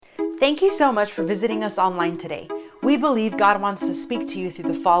Thank you so much for visiting us online today. We believe God wants to speak to you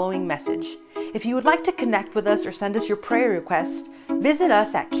through the following message. If you would like to connect with us or send us your prayer request, visit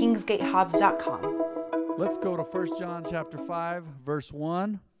us at kingsgatehobbs.com. Let's go to 1 John chapter 5, verse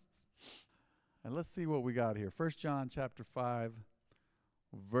 1. And let's see what we got here. 1 John chapter 5,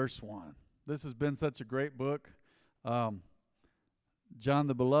 verse 1. This has been such a great book. John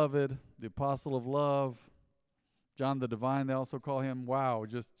the Beloved, the Apostle of Love, John the Divine, they also call him. Wow,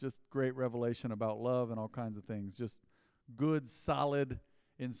 just great revelation about love and all kinds of things. Just good, solid,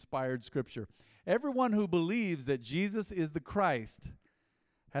 inspired scripture. Everyone who believes that Jesus is the Christ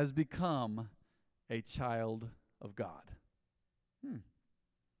has become a child of God.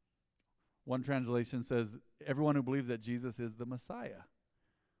 One translation says, everyone who believes that Jesus is the Messiah.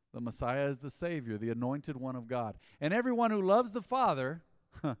 The Messiah is the Savior, the anointed one of God. And everyone who loves the Father,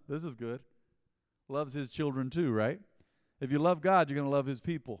 this is good, loves his children too, right? If you love God, you're going to love his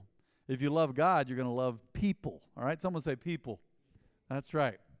people. If you love God, you're going to love people. All right? Someone say people. That's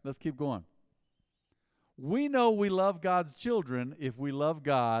right. Let's keep going. We know we love God's children if we love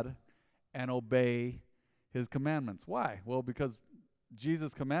God and obey his commandments. Why? Well, because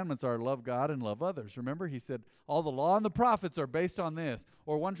Jesus' commandments are love God and love others. Remember, he said, all the law and the prophets are based on this.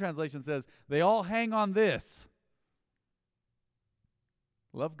 Or one translation says, they all hang on this.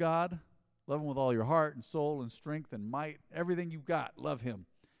 Love God, love him with all your heart and soul and strength and might. Everything you've got, love him.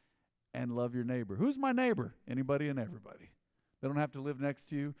 And love your neighbor. Who's my neighbor? Anybody and everybody. They don't have to live next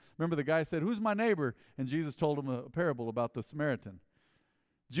to you. Remember, the guy said, who's my neighbor? And Jesus told him a parable about the Samaritan.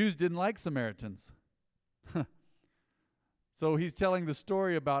 Jews didn't like Samaritans. So he's telling the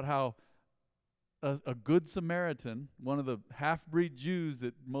story about how a good Samaritan, one of the half-breed Jews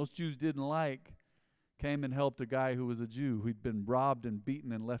that most Jews didn't like, came and helped a guy who was a Jew who'd been robbed and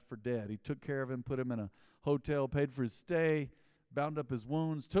beaten and left for dead. He took care of him, put him in a hotel, paid for his stay, bound up his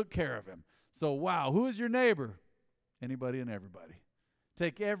wounds, took care of him. So, wow, who is your neighbor? Anybody and everybody.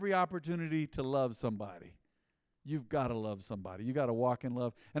 Take every opportunity to love somebody. You've got to love somebody. You've got to walk in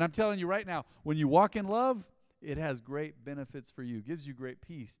love. And I'm telling you right now, when you walk in love, it has great benefits for you. It gives you great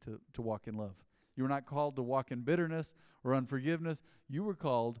peace to walk in love. You were not called to walk in bitterness or unforgiveness. You were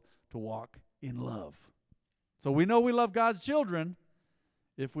called to walk in love. So we know we love God's children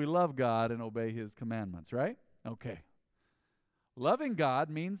if we love God and obey his commandments, right? Okay. Loving God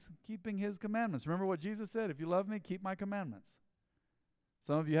means keeping his commandments. Remember what Jesus said, if you love me, keep my commandments.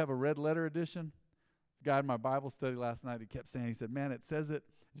 Some of you have a red letter edition. The guy in my Bible study last night, he kept saying, he said, man, it says it.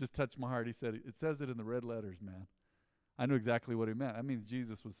 It just touched my heart. He said, it says it in the red letters, man. I knew exactly what he meant. That means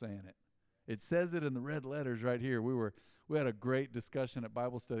Jesus was saying it. It says it in the red letters right here. We had a great discussion at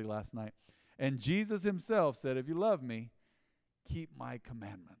Bible study last night. And Jesus himself said, if you love me, keep my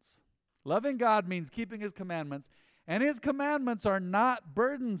commandments. Loving God means keeping his commandments. And his commandments are not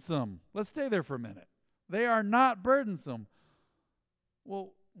burdensome. Let's stay there for a minute. They are not burdensome.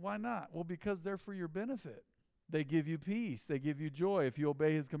 Well, why not? Well, because they're for your benefit. They give you peace. They give you joy if you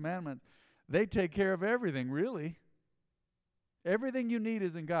obey his commandments. They take care of everything, really. Everything you need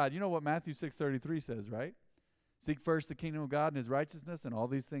is in God. You know what Matthew 6:33 says, right? Seek first the kingdom of God and his righteousness, and all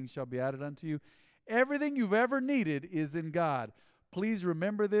these things shall be added unto you. Everything you've ever needed is in God. Please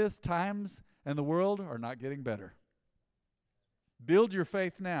remember this. Times and the world are not getting better. Build your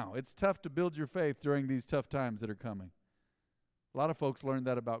faith now. It's tough to build your faith during these tough times that are coming. A lot of folks learned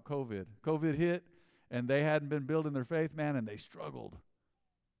that about COVID. COVID hit, and they hadn't been building their faith, man, and they struggled.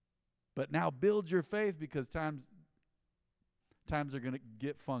 But now build your faith because times are going to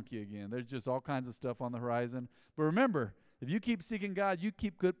get funky again. There's just all kinds of stuff on the horizon. But remember, if you keep seeking God, you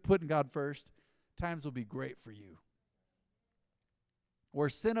keep putting God first, times will be great for you. Where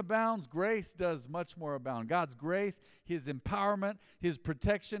sin abounds, grace does much more abound. God's grace, his empowerment, his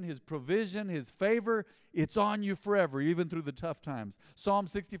protection, his provision, his favor, it's on you forever, even through the tough times. Psalm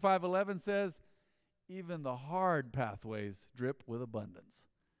 65:11 says, even the hard pathways drip with abundance.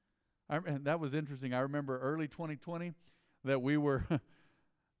 And that was interesting. I remember early 2020 that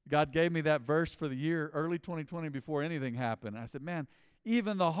God gave me that verse for the year, early 2020, before anything happened. I said, man,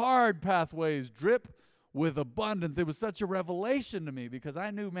 even the hard pathways drip with abundance. It was such a revelation to me because I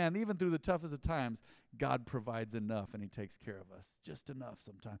knew, man, even through the toughest of times, God provides enough and he takes care of us. Just enough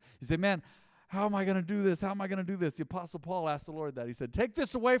sometimes. You say, man, how am I going to do this? How am I going to do this? The Apostle Paul asked the Lord that. He said, take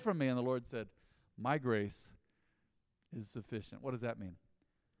this away from me. And the Lord said, my grace is sufficient. What does that mean?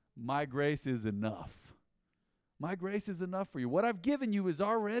 My grace is enough. My grace is enough for you. What I've given you is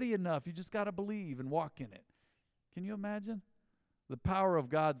already enough. You just got to believe and walk in it. Can you imagine? The power of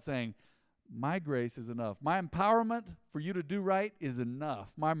God saying, my grace is enough. My empowerment for you to do right is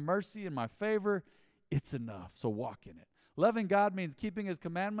enough. My mercy and my favor, it's enough. So walk in it. Loving God means keeping his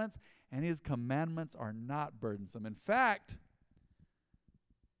commandments, and his commandments are not burdensome. In fact,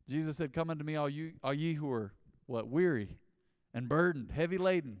 Jesus said, come unto me, all ye who are, weary and burdened, heavy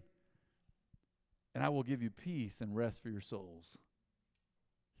laden, and I will give you peace and rest for your souls.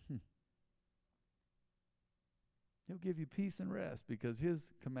 He'll give you peace and rest because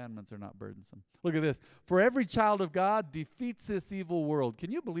his commandments are not burdensome. Look at this. For every child of God defeats this evil world.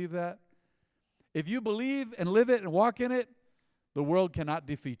 Can you believe that? If you believe and live it and walk in it, the world cannot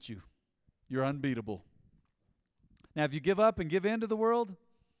defeat you. You're unbeatable. Now, if you give up and give in to the world,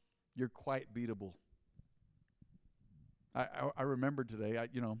 you're quite beatable. I remember today,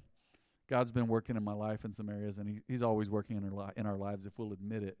 God's been working in my life in some areas, and he's always working in our lives if we'll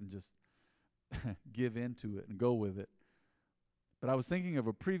admit it and just give into it and go with it. But I was thinking of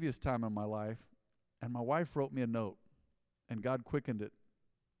a previous time in my life, and my wife wrote me a note, and God quickened it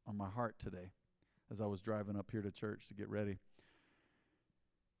on my heart today as I was driving up here to church to get ready.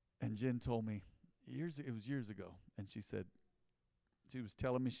 And Jen told me, it was years ago, and she said, she was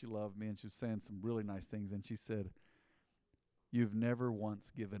telling me she loved me, and she was saying some really nice things, and she said, you've never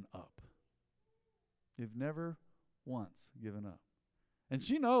once given up. You've never once given up. And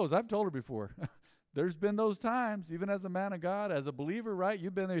she knows, I've told her before, there's been those times, even as a man of God, as a believer, right?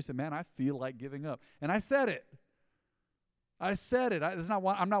 You've been there, you said, man, I feel like giving up. And I said it.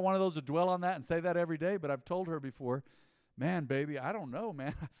 I'm not one of those to dwell on that and say that every day, but I've told her before, man, baby, I don't know,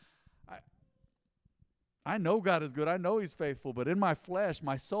 man. I know God is good. I know he's faithful, but in my flesh,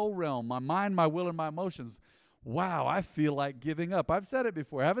 my soul realm, my mind, my will, and my emotions, wow, I feel like giving up. I've said it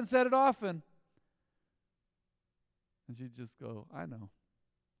before. I haven't said it often. And she'd just go, I know,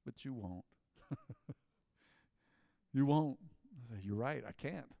 but you won't. You won't. I say, you're right. I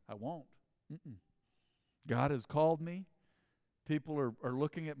can't. I won't. God has called me. People are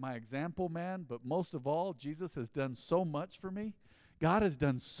looking at my example, man, but most of all, Jesus has done so much for me. God has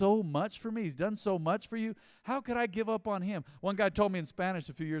done so much for me. He's done so much for you. How could I give up on him? One guy told me in Spanish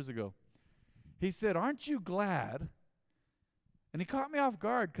a few years ago. He said, aren't you glad? And he caught me off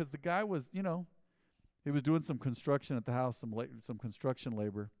guard because the guy was, he was doing some construction at the house, some construction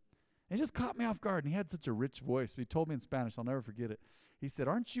labor. And he just caught me off guard, and he had such a rich voice. He told me in Spanish, I'll never forget it. He said,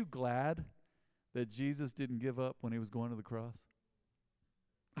 aren't you glad that Jesus didn't give up when he was going to the cross?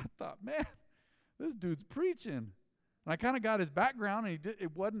 I thought, man, this dude's preaching. And I kind of got his background, and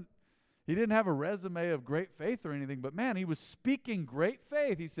he didn't have a resume of great faith or anything, but man, he was speaking great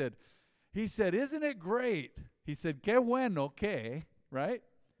faith. He said, isn't it great? He said, qué bueno que, right?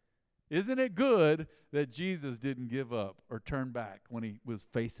 Isn't it good that Jesus didn't give up or turn back when he was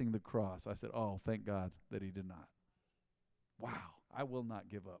facing the cross? I said, oh, thank God that he did not. Wow, I will not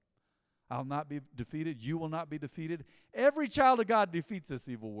give up. I'll not be defeated. You will not be defeated. Every child of God defeats this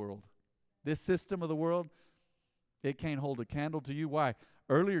evil world. This system of the world, it can't hold a candle to you. Why?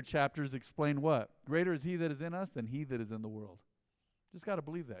 Earlier chapters explain what? Greater is he that is in us than he that is in the world. Just got to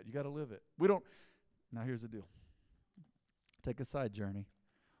believe that. You got to live it. Now here's the deal. Take a side journey.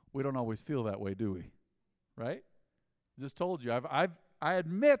 We don't always feel that way, do we? Right? Just told you. I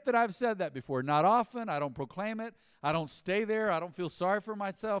admit that I've said that before. Not often. I don't proclaim it. I don't stay there. I don't feel sorry for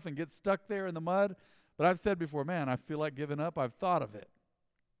myself and get stuck there in the mud. But I've said before, man, I feel like giving up. I've thought of it.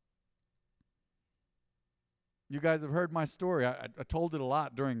 You guys have heard my story. I told it a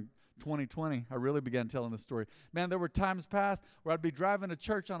lot during 2020. I really began telling this story. Man, there were times past where I'd be driving to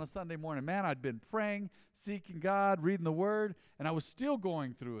church on a Sunday morning. Man, I'd been praying, seeking God, reading the Word, and I was still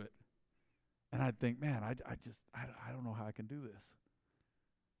going through it. And I'd think, man, I don't know how I can do this.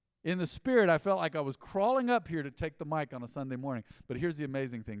 In the spirit, I felt like I was crawling up here to take the mic on a Sunday morning. But here's the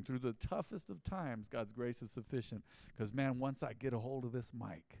amazing thing. Through the toughest of times, God's grace is sufficient. Because, man, once I get a hold of this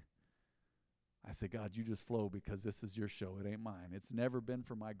mic, I say, God, you just flow because this is your show. It ain't mine. It's never been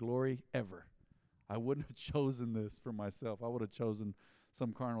for my glory ever. I wouldn't have chosen this for myself. I would have chosen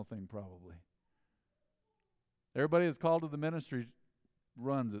some carnal thing probably. Everybody that's called to the ministry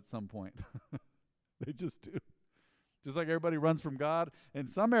runs at some point. They just do. Just like everybody runs from God. In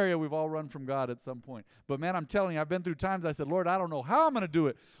some area, we've all run from God at some point. But man, I'm telling you, I've been through times I said, Lord, I don't know how I'm going to do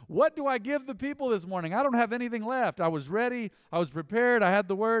it. What do I give the people this morning? I don't have anything left. I was ready. I was prepared. I had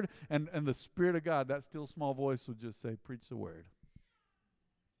the word. And the Spirit of God, that still small voice would just say, preach the word.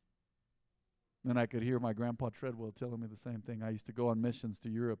 Then I could hear my Grandpa Treadwell telling me the same thing. I used to go on missions to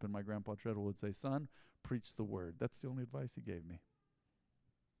Europe, and my Grandpa Treadwell would say, son, preach the word. That's the only advice he gave me.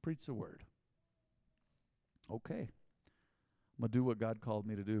 Preach the word. Okay. I'm going to do what God called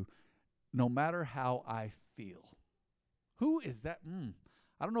me to do, no matter how I feel. Who is that?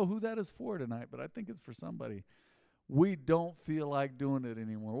 I don't know who that is for tonight, but I think it's for somebody. we don't feel like doing it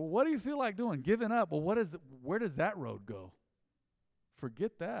anymore. Well, what do you feel like doing? Giving up. Well, where does that road go?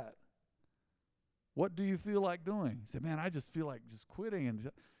 Forget that. What do you feel like doing? You say, man, I just feel like just quitting. And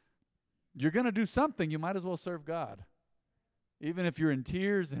you're going to do something. You might as well serve God. Even if you're in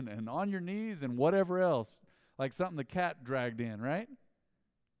tears and on your knees and whatever else. Like something the cat dragged in, right?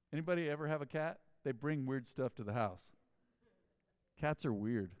 Anybody ever have a cat? They bring weird stuff to the house. Cats are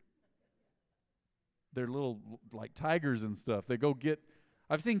weird. They're little like tigers and stuff. They go get,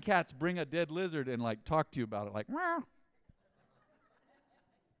 I've seen cats bring a dead lizard and like talk to you about it like, meow.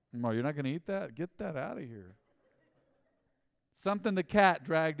 No, you're not going to eat that? Get that out of here. Something the cat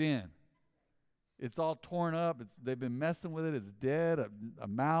dragged in. It's all torn up. They've been messing with it. It's dead, a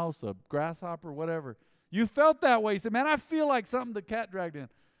mouse, a grasshopper, whatever. You felt that way. You said, man, I feel like something the cat dragged in.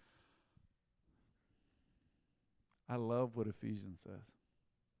 I love what Ephesians says.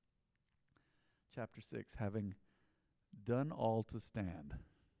 Chapter 6, having done all to stand.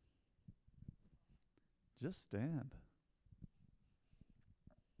 Just stand.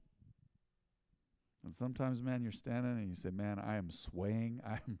 And sometimes, man, you're standing and you say, man, I am swaying.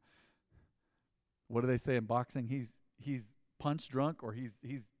 What do they say in boxing? He's punch drunk or he's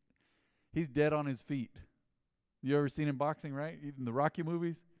dead on his feet. You ever seen in boxing, right? Even the Rocky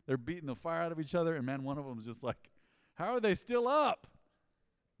movies, they're beating the fire out of each other, and man, one of them is just like, how are they still up?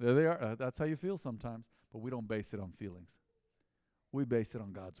 There they are. That's how you feel sometimes, but we don't base it on feelings. We base it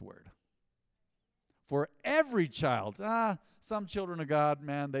on God's word. For every child, some children of God,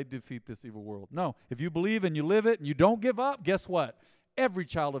 man, they defeat this evil world. No, if you believe and you live it and you don't give up, guess what? Every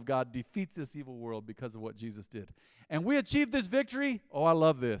child of God defeats this evil world because of what Jesus did. And we achieved this victory. Oh, I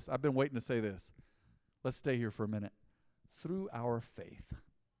love this. I've been waiting to say this. Let's stay here for a minute. Through our faith.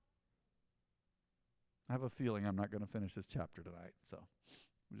 I have a feeling I'm not going to finish this chapter tonight, so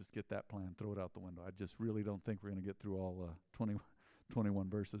we'll just get that plan, throw it out the window. I just really don't think we're going to get through all 21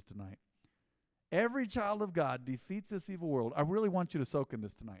 verses tonight. Every child of God defeats this evil world. I really want you to soak in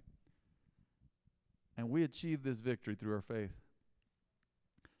this tonight. And we achieve this victory through our faith.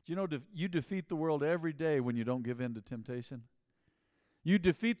 Do you know you defeat the world every day when you don't give in to temptation? You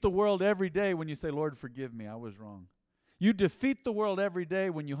defeat the world every day when you say, Lord, forgive me, I was wrong. You defeat the world every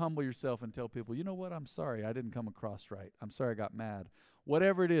day when you humble yourself and tell people, you know what, I'm sorry, I didn't come across right. I'm sorry I got mad.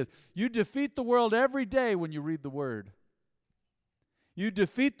 Whatever it is. You defeat the world every day when you read the word. You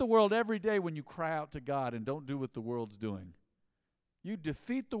defeat the world every day when you cry out to God and don't do what the world's doing. You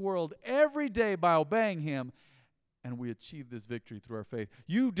defeat the world every day by obeying Him, and we achieve this victory through our faith.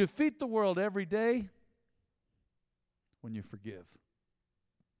 You defeat the world every day when you forgive.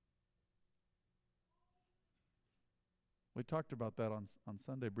 We talked about that on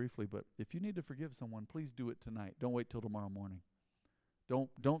Sunday briefly, but if you need to forgive someone, please do it tonight. Don't wait till tomorrow morning.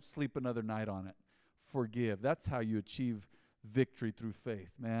 Don't sleep another night on it. Forgive. That's how you achieve victory through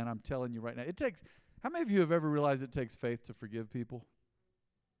faith. Man, I'm telling you right now. How many of you have ever realized it takes faith to forgive people?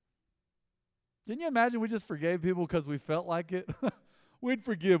 Can you imagine we just forgave people because we felt like it? We'd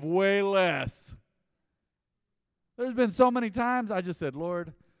forgive way less. There's been so many times I just said,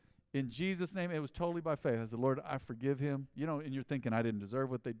 Lord, in Jesus' name, it was totally by faith. I said, Lord, I forgive him. You know, and you're thinking, I didn't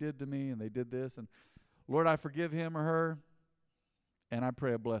deserve what they did to me, and they did this. And Lord, I forgive him or her, and I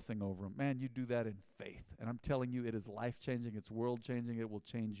pray a blessing over them. Man, you do that in faith. And I'm telling you, it is life-changing. It's world-changing. It will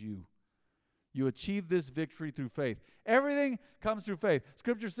change you. You achieve this victory through faith. Everything comes through faith.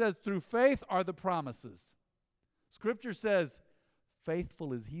 Scripture says, through faith are the promises. Scripture says,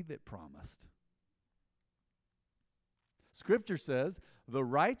 faithful is he that promised. Scripture says, the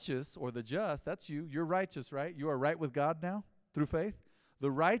righteous or the just, that's you. You're righteous, right? You are right with God now through faith.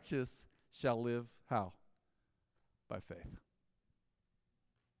 The righteous shall live how? By faith.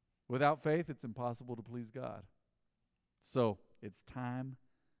 Without faith, it's impossible to please God. So it's time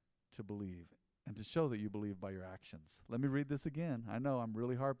to believe and to show that you believe by your actions. Let me read this again. I know I'm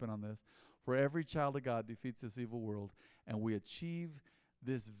really harping on this. For every child of God defeats this evil world, and we achieve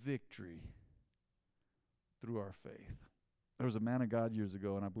this victory through our faith. There was a man of God years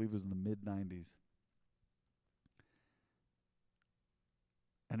ago, and I believe it was in the mid-90s.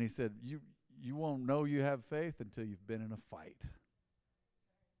 And he said, you won't know you have faith until you've been in a fight.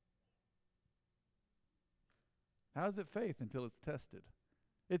 How is it faith until it's tested?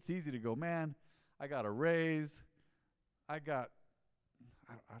 It's easy to go, man, I got a raise. I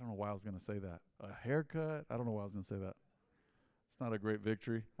don't know why I was going to say that. A haircut. I don't know why I was going to say that. It's not a great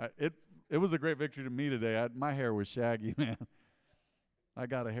victory. It was a great victory to me today. My hair was shaggy, man. I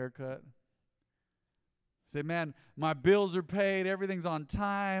got a haircut. Say, man, my bills are paid. Everything's on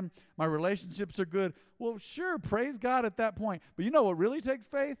time. My relationships are good. Well, sure, praise God at that point. But you know what really takes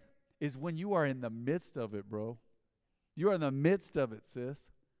faith? Is when you are in the midst of it, bro. You are in the midst of it, sis.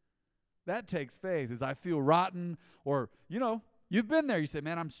 That takes faith. As I feel rotten, or, you've been there. You say,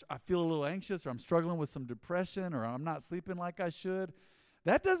 man, I feel a little anxious, or I'm struggling with some depression, or I'm not sleeping like I should.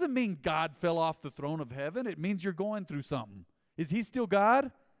 That doesn't mean God fell off the throne of heaven. It means you're going through something. Is he still God?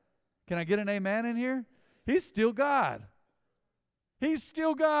 Can I get an amen in here? He's still God. He's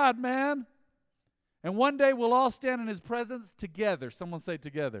still God, man. And one day we'll all stand in his presence together. Someone say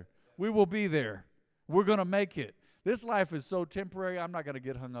together. We will be there. We're going to make it. This life is so temporary, I'm not going to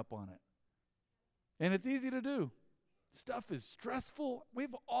get hung up on it. And it's easy to do. Stuff is stressful.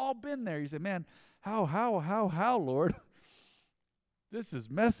 We've all been there. You say, man, how, Lord? This is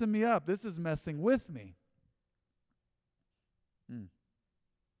messing me up. This is messing with me.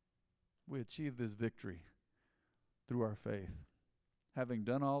 We achieve this victory through our faith. Having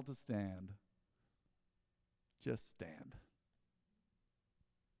done all to stand, just stand.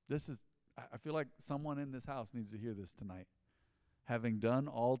 I feel like someone in this house needs to hear this tonight. Having done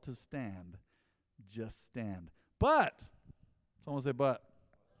all to stand, just stand. But, someone say but.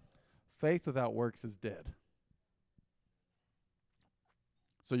 Faith without works is dead.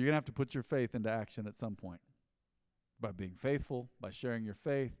 So you're going to have to put your faith into action at some point. By being faithful, by sharing your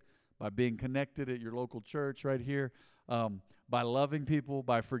faith, by being connected at your local church right here, by loving people,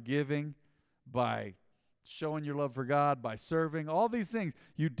 by forgiving, by showing your love for God, by serving, all these things.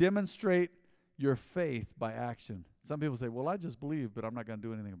 You demonstrate your faith by action. Some people say, well, I just believe, but I'm not going to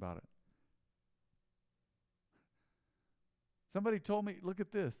do anything about it. Somebody told me, look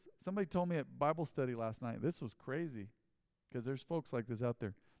at this. Somebody told me at Bible study last night, this was crazy, because there's folks like this out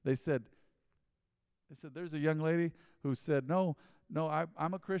there. They said, there's a young lady who said, no,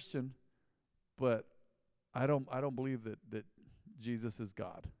 I'm a Christian, but I don't believe that Jesus is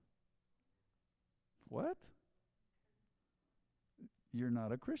God. What? You're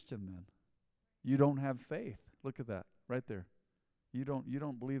not a Christian then. You don't have faith. Look at that right there. You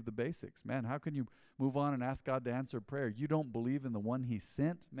don't believe the basics. Man, how can you move on and ask God to answer prayer? You don't believe in the one he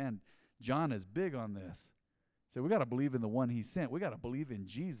sent? Man, John is big on this. So we got to believe in the one he sent. We got to believe in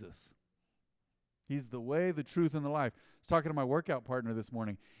Jesus. He's the way, the truth, and the life. I was talking to my workout partner this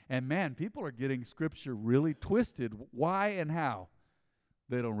morning, and man, people are getting Scripture really twisted. Why and how?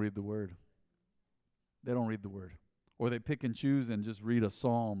 They don't read the Word. They don't read the Word. Or they pick and choose and just read a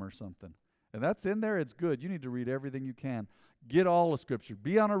psalm or something. And that's in there, it's good. You need to read everything you can. Get all of Scripture.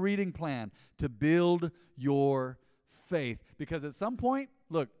 Be on a reading plan to build your faith. Because at some point,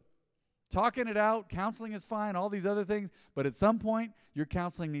 look, talking it out, counseling is fine, all these other things, but at some point, your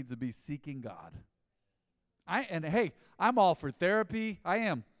counseling needs to be seeking God. Hey, I'm all for therapy. I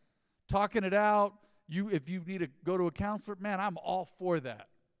am. Talking it out. If you need to go to a counselor, man, I'm all for that.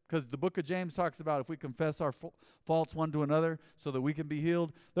 Because the book of James talks about if we confess our faults one to another so that we can be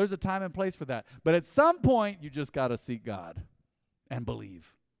healed, there's a time and place for that. But at some point, you just got to seek God and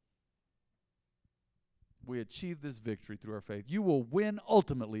believe. We achieve this victory through our faith. You will win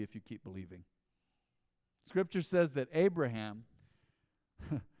ultimately if you keep believing. Scripture says that Abraham,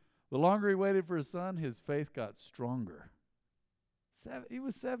 the longer he waited for his son, his faith got stronger. He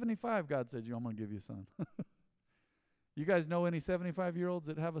was 75. God said, I'm going to give you a son. You guys know any 75-year-olds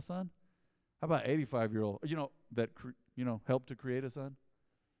that have a son? How about 85-year-old, that helped to create a son?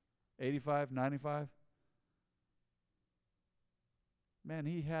 85, 95? Man,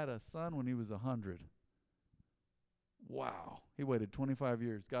 he had a son when he was 100. Wow. He waited 25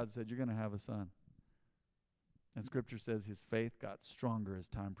 years. God said, you're going to have a son. And Scripture says his faith got stronger as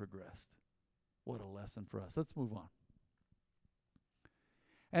time progressed. What a lesson for us. Let's move on.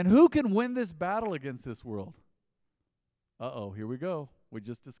 And who can win this battle against this world? Here we go. We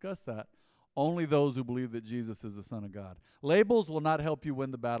just discussed that. Only those who believe that Jesus is the Son of God. Labels will not help you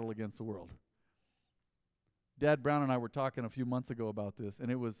win the battle against the world. Dad Brown and I were talking a few months ago about this, and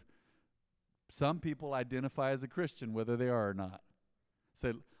it was some people identify as a Christian, whether they are or not.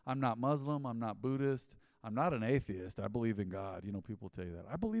 Say, I'm not Muslim, I'm not Buddhist, I'm not an atheist, I believe in God. People tell you that.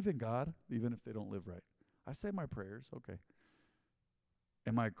 I believe in God, even if they don't live right. I say my prayers, okay.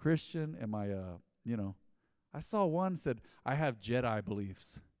 Am I a Christian? Am I I saw one said, I have Jedi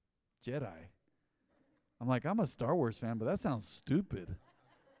beliefs. Jedi. I'm like, I'm a Star Wars fan, but that sounds stupid.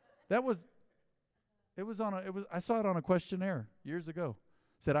 I saw it on a questionnaire years ago.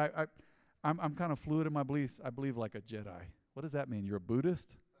 Said, I'm kind of fluid in my beliefs. I believe like a Jedi. What does that mean? You're a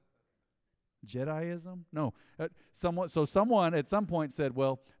Buddhist? Jediism? No. Someone at some point said,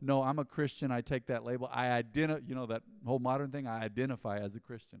 well, no, I'm a Christian. I take that label. That whole modern thing, I identify as a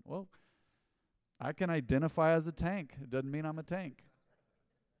Christian. Well, I can identify as a tank. It doesn't mean I'm a tank.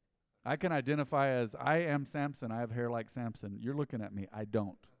 I can identify as I am Samson. I have hair like Samson. You're looking at me. I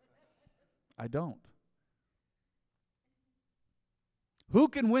don't. Who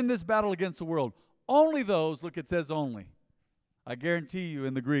can win this battle against the world? Only those, look, it says only. I guarantee you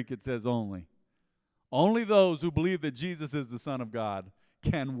in the Greek it says only. Only those who believe that Jesus is the Son of God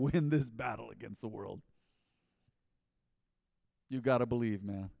can win this battle against the world. You got to believe,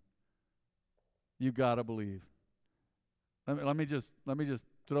 man. You got to believe. Let me just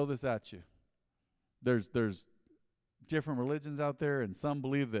throw this at you. There's different religions out there, and some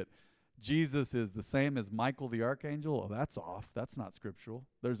believe that Jesus is the same as Michael the archangel. Oh, that's off. That's not scriptural.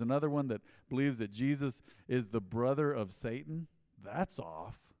 There's another one that believes that Jesus is the brother of Satan. That's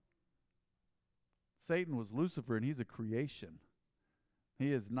off. Satan was Lucifer, and he's a creation.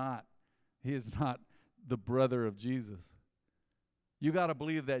 He is not the brother of Jesus. You got to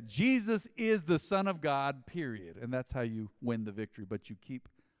believe that Jesus is the Son of God, period. And that's how you win the victory. But you keep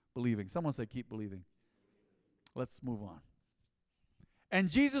believing. Someone say, keep believing. Let's move on. And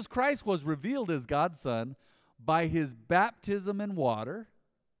Jesus Christ was revealed as God's Son by his baptism in water.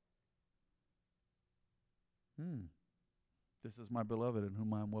 This is my beloved in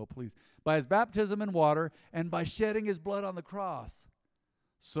whom I am well pleased. By his baptism in water and by shedding his blood on the cross.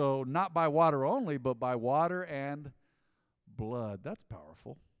 So not by water only, but by water and blood. That's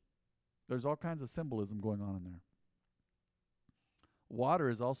powerful. There's all kinds of symbolism going on in there. Water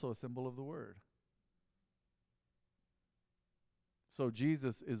is also a symbol of the Word. So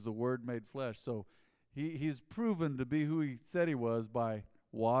Jesus is the Word made flesh. So he's proven to be who he said he was by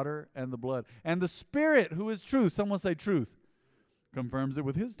water and the blood. And the Spirit, who is truth, someone say truth, confirms it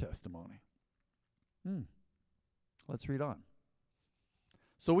with his testimony. Let's read on.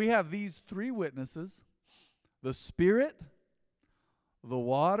 So we have these three witnesses, the Spirit, the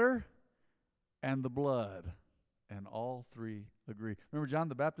water, and the blood. And all three agree. Remember, John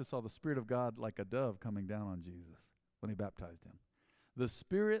the Baptist saw the Spirit of God like a dove coming down on Jesus when he baptized him. The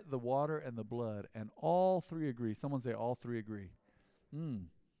Spirit, the water, and the blood, and all three agree. Someone say all three agree.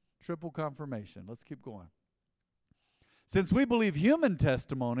 Triple confirmation. Let's keep going. Since we believe human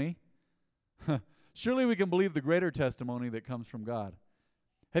testimony, surely we can believe the greater testimony that comes from God.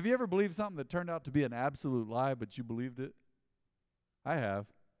 Have you ever believed something that turned out to be an absolute lie, but you believed it? I have.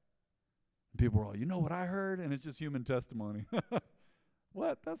 People are all, you know what I heard? And it's just human testimony.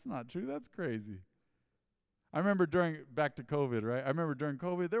 What? That's not true. That's crazy. I remember back to COVID, right? I remember during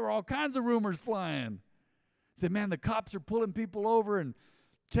COVID, there were all kinds of rumors flying. Say, man, the cops are pulling people over and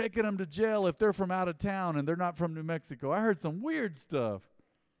taking them to jail if they're from out of town and they're not from New Mexico. I heard some weird stuff.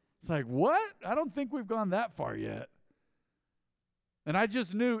 It's like, what? I don't think we've gone that far yet. And I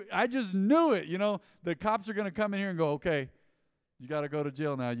just knew it. You know, the cops are going to come in here and go, okay, you got to go to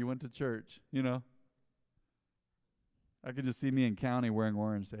jail now. You went to church, you know. I could just see me in county wearing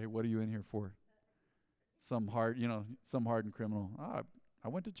orange, say, hey, what are you in here for? Some hardened criminal. I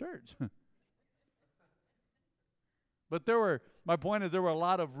went to church. But my point is there were a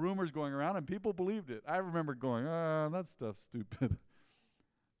lot of rumors going around and people believed it. I remember going, that stuff's stupid.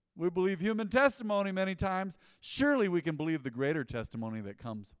 We believe human testimony many times. Surely we can believe the greater testimony that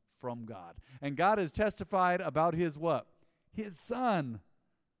comes from God. And God has testified about his what? His Son.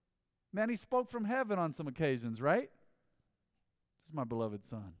 Man, he spoke from heaven on some occasions, right? This is my beloved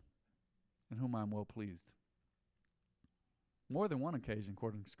Son, in whom I am well pleased. More than one occasion,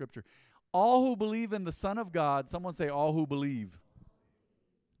 according to Scripture. All who believe in the Son of God, someone say all who believe,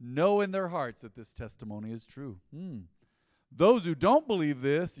 know in their hearts that this testimony is true. Those who don't believe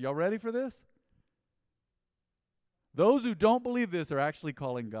this, y'all ready for this? Those who don't believe this are actually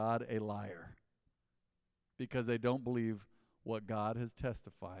calling God a liar because they don't believe what God has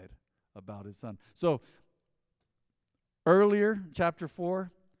testified about his Son. So, earlier, chapter 4,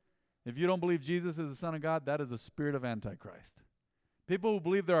 if you don't believe Jesus is the Son of God, that is a spirit of Antichrist. People who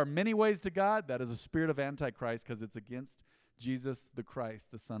believe there are many ways to God, that is a spirit of Antichrist because it's against Jesus the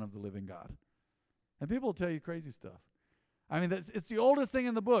Christ, the Son of the living God. And people will tell you crazy stuff. I mean, it's the oldest thing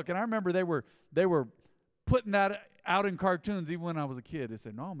in the book. And I remember they were putting that out in cartoons even when I was a kid. They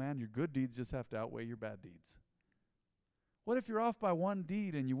said, no, man, your good deeds just have to outweigh your bad deeds. What if you're off by one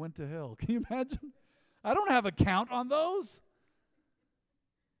deed and you went to hell? Can you imagine? I don't have a count on those.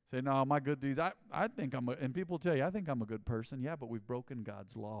 Say, no, my good deeds, I think and people tell you, I think I'm a good person. Yeah, but we've broken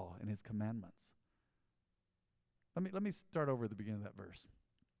God's law and his commandments. Let me start over at the beginning of that verse.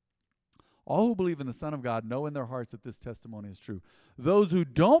 All who believe in the Son of God know in their hearts that this testimony is true. Those who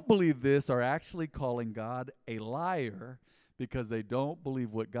don't believe this are actually calling God a liar because they don't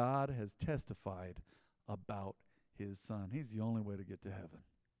believe what God has testified about his Son. He's the only way to get to heaven,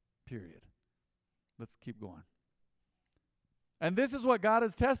 period. Let's keep going. And this is what God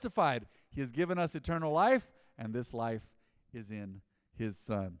has testified. He has given us eternal life, and this life is in his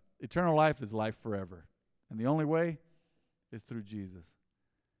Son. Eternal life is life forever. And the only way is through Jesus.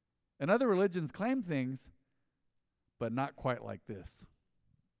 And other religions claim things, but not quite like this.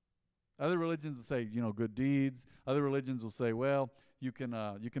 Other religions will say, good deeds. Other religions will say, well, you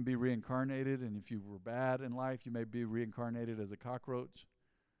can be reincarnated, and if you were bad in life, you may be reincarnated as a cockroach.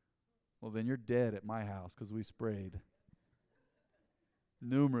 Well, then you're dead at my house because we sprayed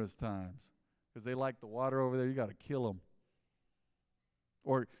numerous times. Because they like the water over there, you got to kill them.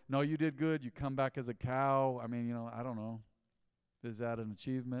 Or, no, you did good, you come back as a cow. I mean, I don't know. Is that an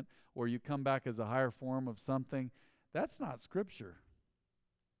achievement? Or you come back as a higher form of something. That's not Scripture.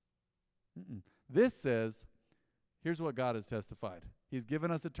 This says, here's what God has testified. He's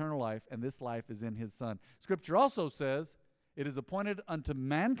given us eternal life, and this life is in his Son. Scripture also says, it is appointed unto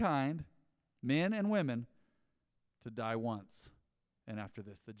mankind, men and women, to die once, and after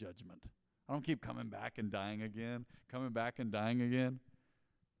this, the judgment. I don't keep coming back and dying again, coming back and dying again.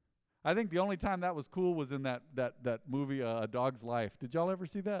 I think the only time that was cool was in that movie, A Dog's Life. Did y'all ever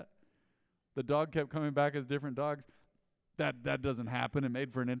see that? The dog kept coming back as different dogs. That doesn't happen. It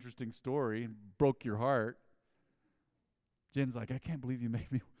made for an interesting story. Broke your heart. Jen's like, I can't believe you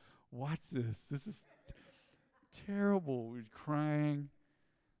made me watch this. This is terrible. We're crying.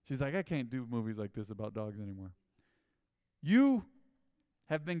 She's like, I can't do movies like this about dogs anymore. You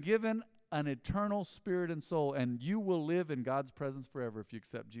have been given an eternal spirit and soul, and you will live in God's presence forever if you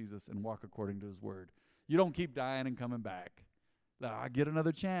accept Jesus and walk according to his word. You don't keep dying and coming back. I get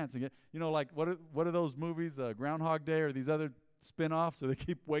another chance. Again. Like what are those movies, Groundhog Day or these other spin-offs, so they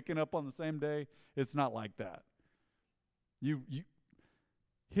keep waking up on the same day? It's not like that.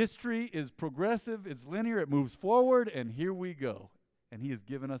 History is progressive, it's linear, it moves forward, and here we go. And he has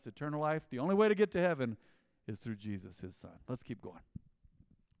given us eternal life. The only way to get to heaven is through Jesus, his Son. Let's keep going.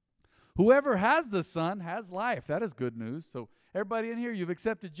 Whoever has the Son has life. That is good news. So everybody in here, you've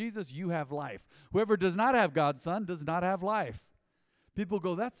accepted Jesus, you have life. Whoever does not have God's Son does not have life. People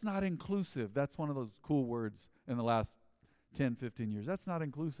go, that's not inclusive. That's one of those cool words in the last 10, 15 years. That's not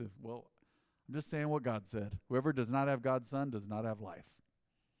inclusive. Well, I'm just saying what God said. Whoever does not have God's Son does not have life.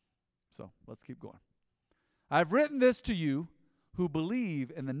 So let's keep going. I've written this to you who believe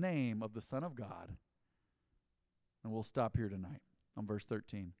in the name of the Son of God. And we'll stop here tonight on verse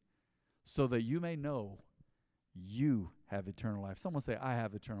 13. So that you may know you have eternal life. Someone say, I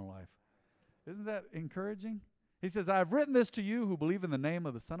have eternal life. Isn't that encouraging? He says, I have written this to you who believe in the name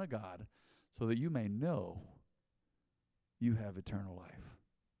of the Son of God, so that you may know you have eternal life.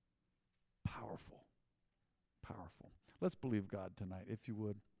 Powerful. Powerful. Let's believe God tonight, if you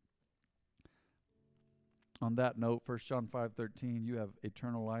would. On that note, 1 John 5:13, you have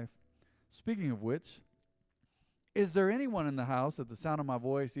eternal life. Speaking of which, is there anyone in the house at the sound of my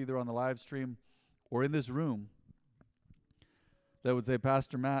voice, either on the live stream or in this room, that would say,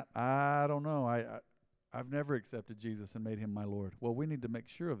 Pastor Matt, I don't know. I've never accepted Jesus and made him my Lord. Well, we need to make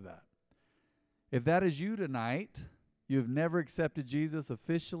sure of that. If that is you tonight, you've never accepted Jesus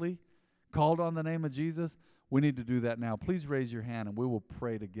officially, called on the name of Jesus, we need to do that now. Please raise your hand and we will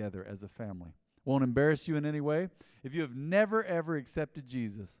pray together as a family. Won't embarrass you in any way. If you have never, ever accepted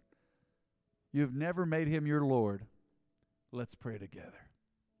Jesus, you've never made him your Lord, let's pray together.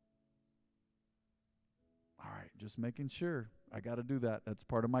 All right, just making sure. I got to do that. That's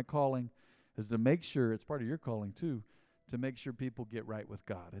part of my calling, is to make sure, it's part of your calling too, to make sure people get right with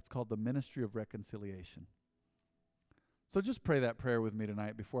God. It's called the ministry of reconciliation. So just pray that prayer with me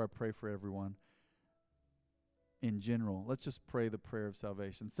tonight before I pray for everyone in general. Let's just pray the prayer of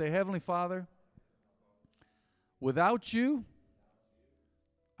salvation. Say, Heavenly Father, without you,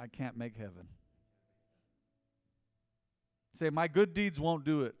 I can't make heaven. Say, my good deeds won't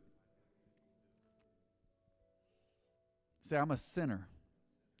do it. Say, I'm a sinner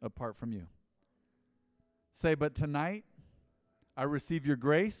apart from you. Say, but tonight, I receive your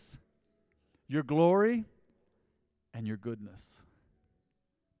grace, your glory, and your goodness.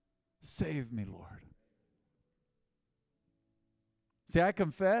 Save me, Lord. Say, I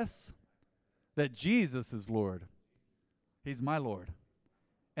confess that Jesus is Lord. He's my Lord.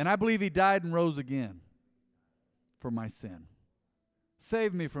 And I believe he died and rose again for my sin.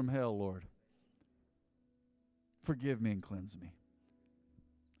 Save me from hell, Lord. Forgive me and cleanse me.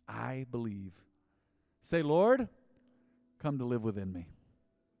 I believe. Say, Lord, come to live within me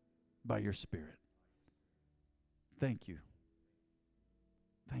by your Spirit. Thank you.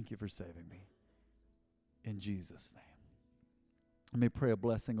 Thank you for saving me. In Jesus' name. Let me pray a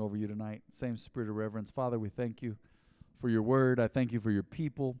blessing over you tonight. Same spirit of reverence. Father, we thank you for your word. I thank you for your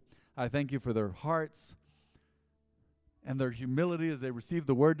people. I thank you for their hearts and their humility as they receive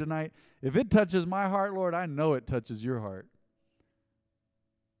the word tonight. If it touches my heart, Lord, I know it touches your heart.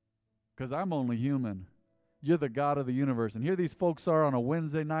 Because I'm only human. You're the God of the universe. And here these folks are on a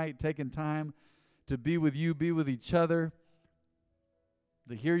Wednesday night taking time to be with you, be with each other,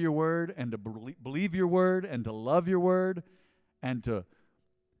 to hear your word and to believe your word and to love your word and to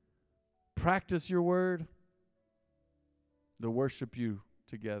practice your word, to worship you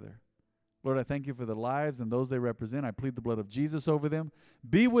together. Lord, I thank you for the lives and those they represent. I plead the blood of Jesus over them.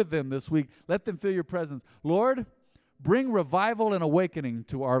 Be with them this week. Let them feel your presence. Lord, bring revival and awakening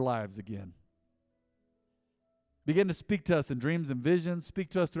to our lives again. Begin to speak to us in dreams and visions. Speak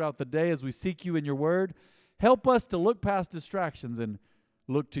to us throughout the day as we seek you in your word. Help us to look past distractions and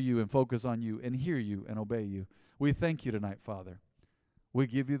look to you and focus on you and hear you and obey you. We thank you tonight, Father. We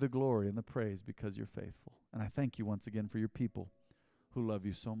give you the glory and the praise because you're faithful. And I thank you once again for your people who love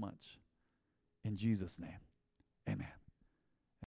you so much. In Jesus' name, amen.